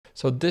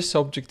So this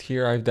object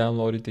here, I've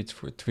downloaded it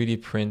for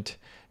 3D print.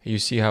 You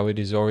see how it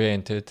is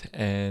oriented,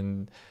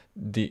 and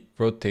the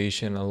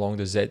rotation along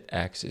the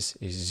z-axis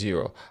is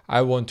 0.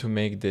 I want to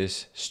make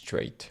this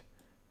straight,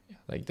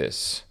 like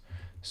this.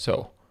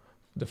 So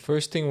the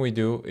first thing we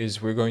do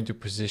is we're going to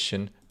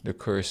position the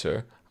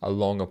cursor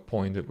along a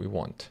point that we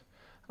want.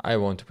 I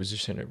want to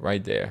position it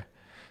right there.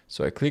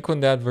 So I click on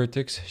that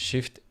vertex,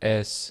 Shift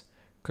S,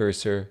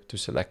 cursor to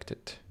select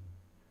it.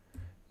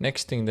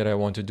 Next thing that I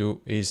want to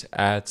do is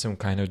add some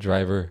kind of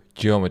driver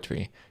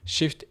geometry.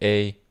 Shift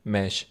A,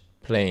 mesh,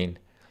 plane,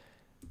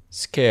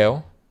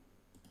 scale,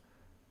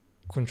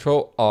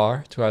 Control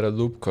R to add a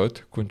loop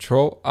cut,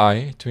 Control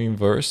I to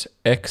inverse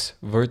X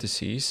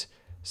vertices,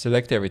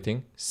 select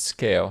everything,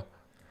 scale.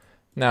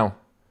 Now,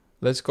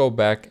 let's go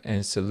back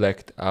and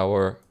select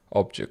our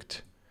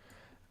object.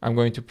 I'm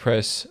going to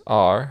press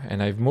R,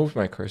 and I've moved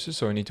my cursor,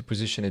 so I need to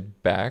position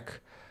it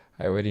back.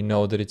 I already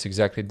know that it's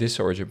exactly this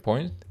origin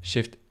point.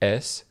 Shift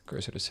S,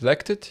 cursor to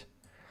select it.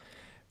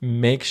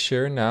 Make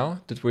sure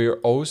now that we are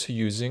also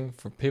using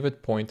for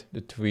pivot point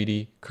the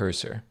 3D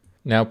cursor.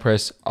 Now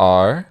press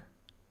R,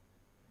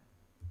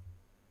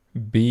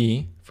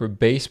 B for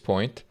base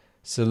point,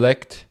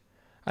 select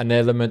an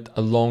element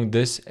along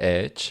this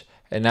edge,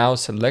 and now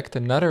select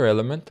another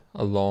element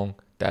along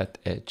that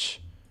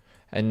edge.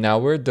 And now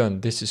we're done.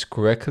 This is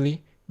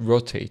correctly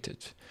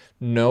rotated.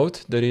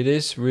 Note that it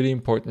is really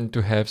important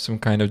to have some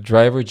kind of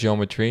driver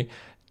geometry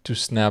to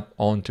snap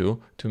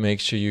onto to make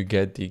sure you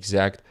get the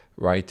exact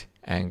right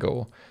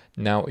angle.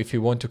 Now, if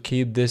you want to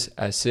keep this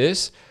as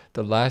is,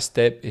 the last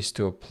step is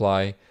to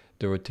apply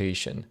the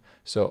rotation.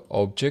 So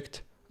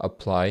object,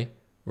 apply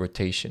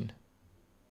rotation.